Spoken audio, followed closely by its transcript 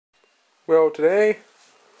Well, today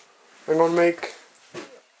I'm going to make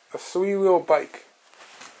a 3-wheel bike.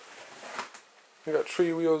 I got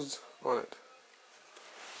 3 wheels on it.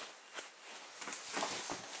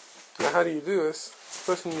 Now, how do you do this?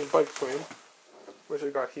 First, you need a bike frame, which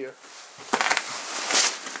I got here.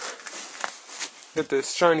 Get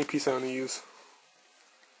this shiny piece I'm going to use.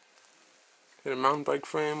 Get a mountain bike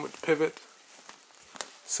frame with a pivot,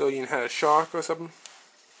 so you can have a shock or something.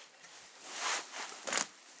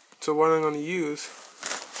 So what I'm going to use,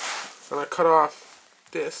 I'm going to cut off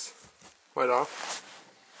this right off,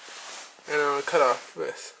 and I'm going to cut off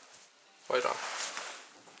this right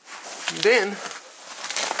off. And then,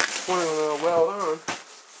 what I'm going to weld on,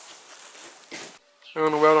 I'm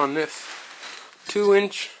going to weld on this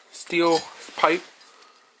 2-inch steel pipe,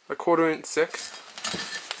 a 1/4 inch thick.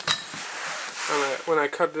 And when I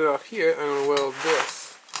cut it off here, I'm going to weld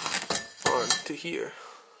this on to here.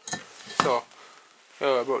 So,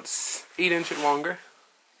 about 8 inches longer.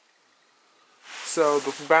 So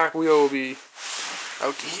the back wheel will be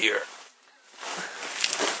out to here.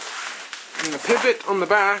 And the pivot on the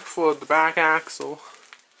back for the back axle,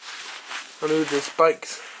 I'll do this bike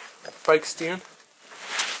stand,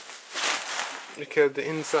 because the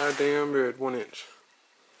inside diameter is 1 inch.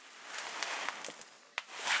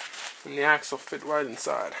 And the axle fit right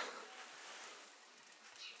inside.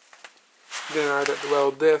 Then I'd have to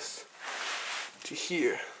weld this to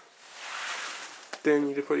here. Then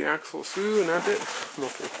you just put the axle through, and that's it.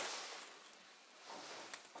 Nothing.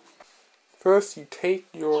 First, you take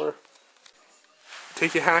your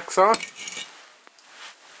hacksaw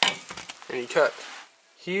and you cut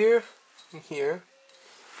here and here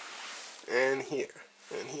and here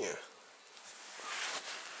and here,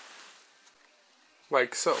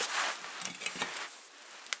 like so.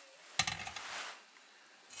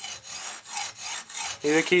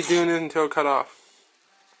 You just keep doing it until cut off.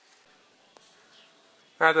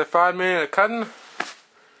 After 5 minutes of cutting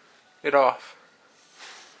it off.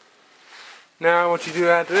 Now what you do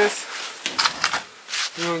after this,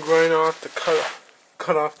 you're going to grind off the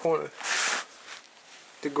cut off corners.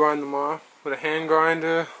 To grind them off with a hand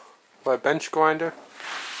grinder or a bench grinder.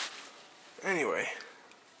 Anyway,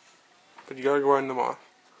 but you gotta grind them off.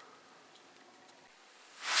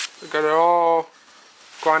 We got it all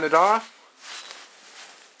grinded off.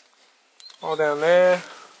 All down there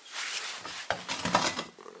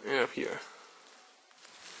and up here.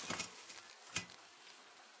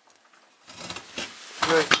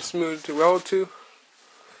 Nice and smooth to weld to.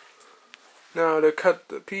 Now to cut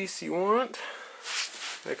the piece you want,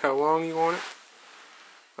 like how long you want it.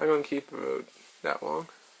 I'm going to keep it that long.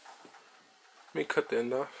 Let me cut the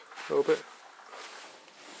end off a little bit,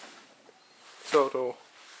 so it'll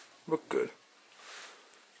look good.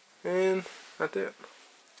 And that's it.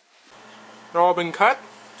 It's all been cut.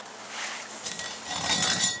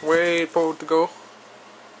 Way it's supposed to go.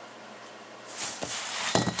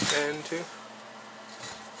 And two.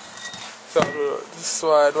 So it'll just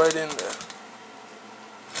slide right in there.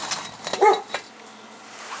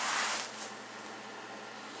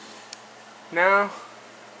 Now,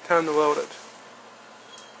 time to weld it.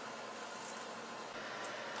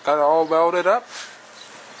 Got it all welded up.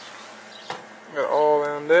 Got it all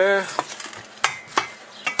down there.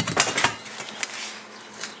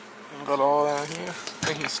 And got it all down here.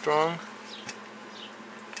 Making it strong.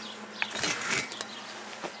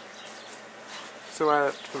 So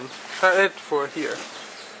that's it for here.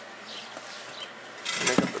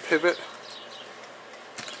 Make up the pivot.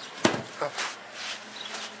 Up.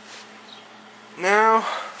 Now,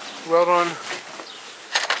 weld on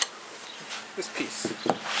this piece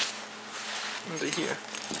into here.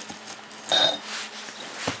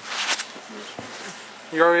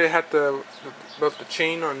 You already had the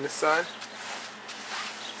chain on this side,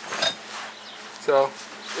 so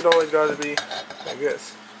it always got to be like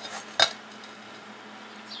this.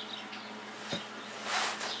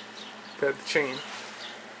 Got the chain.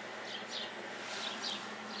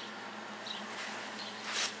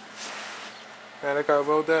 And I gotta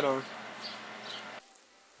weld that on.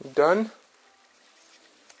 Done.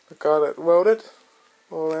 I got it welded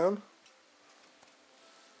all around.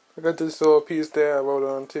 I got this little piece there I welded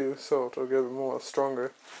on too, so it'll get it more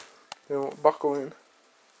stronger. It won't buckle in.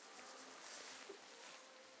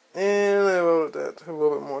 And I welded that a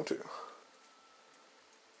little bit more too.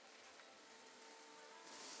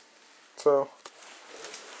 So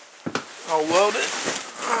I'll weld it,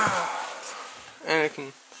 and it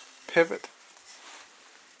can pivot.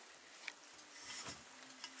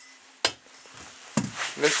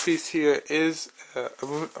 This piece here is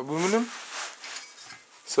aluminum,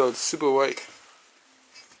 so it's super light.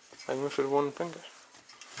 I can lift it with one finger.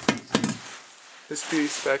 This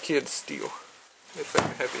piece back here is steel. It's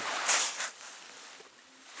very heavy.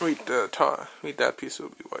 Wait, that piece will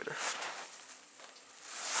be wider.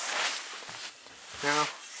 Now,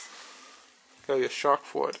 got your shock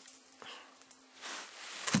for it.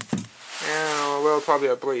 And well, probably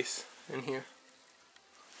a brace in here.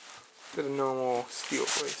 Get a normal steel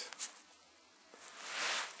brace.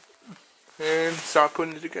 And start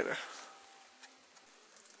putting it together.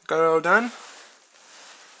 Got it all done.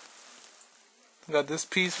 Got this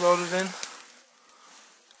piece welded in.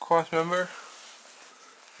 Cross member.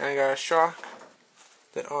 And I got a shock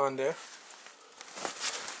that on there.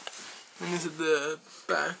 And this is the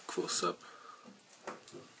back close up.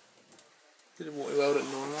 Didn't weld it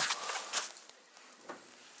normal.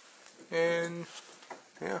 And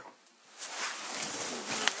yeah.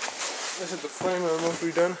 This is the frame I'm going to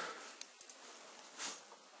be done.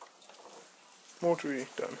 Motor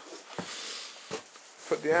done.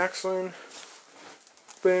 Put the axle in,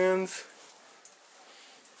 bands,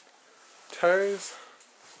 tires,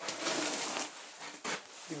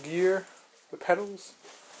 the gear, the pedals,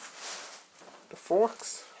 the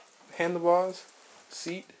forks, the handlebars,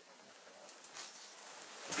 seat,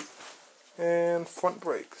 and front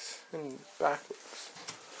brakes and back brakes.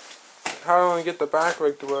 How do I get the back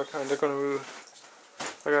brake to work? I'm just gonna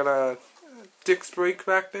I got a disc brake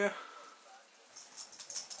back there.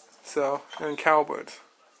 So, and cowbirds.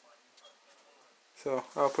 So,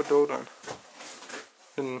 I'll put those on.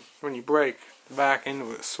 Then, when you brake, the back end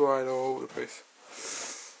will slide all over the place.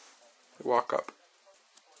 Walk up.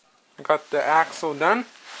 I got the axle done.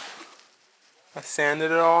 I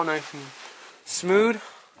sanded it all nice and smooth.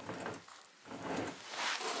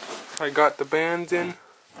 I got the bands in.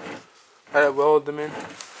 I welded them in.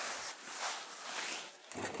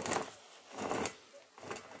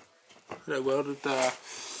 I welded the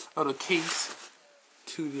outer case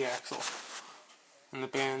to the axle and the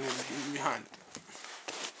band in behind it.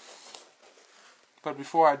 But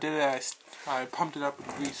before I did it, I pumped it up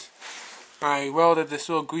with grease. I welded this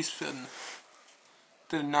little grease fin.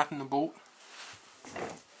 Did a nut in the bolt.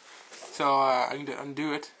 So I need to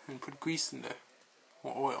undo it and put grease in there,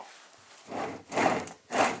 or oil.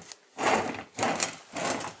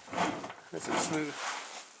 This is smooth.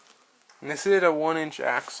 And this is a 1-inch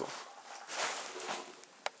axle.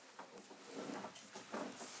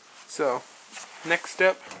 So, next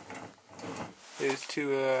step is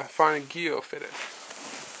to find a gear fitted.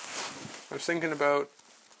 I was thinking about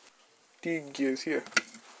these gears here.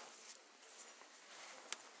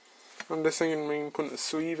 I'm just thinking maybe putting a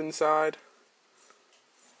sleeve inside,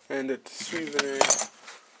 and the sleeve in there.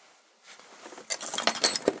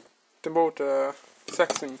 The bolt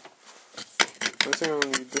section. I think I'm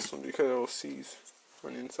going to need this one because it'll seize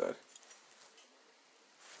on the inside.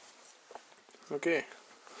 Okay.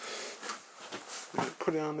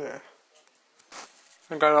 Put it on there.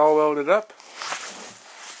 I got it all welded up.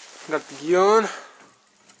 Got the gear on.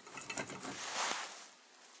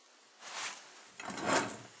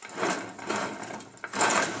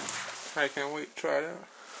 I can't wait to try it out.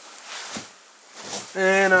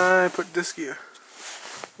 And I put this gear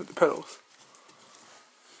with the pedals.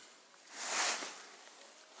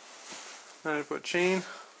 Then I put chain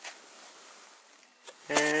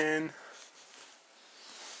and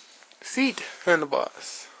seat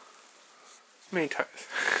handlebars. Many tires.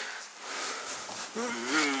 I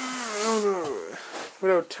don't know.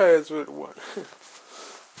 Without tires would it want? Of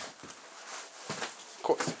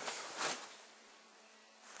course.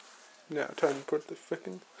 Now time to put the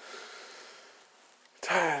frickin'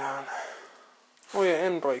 tire on. Oh yeah,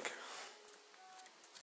 and brake.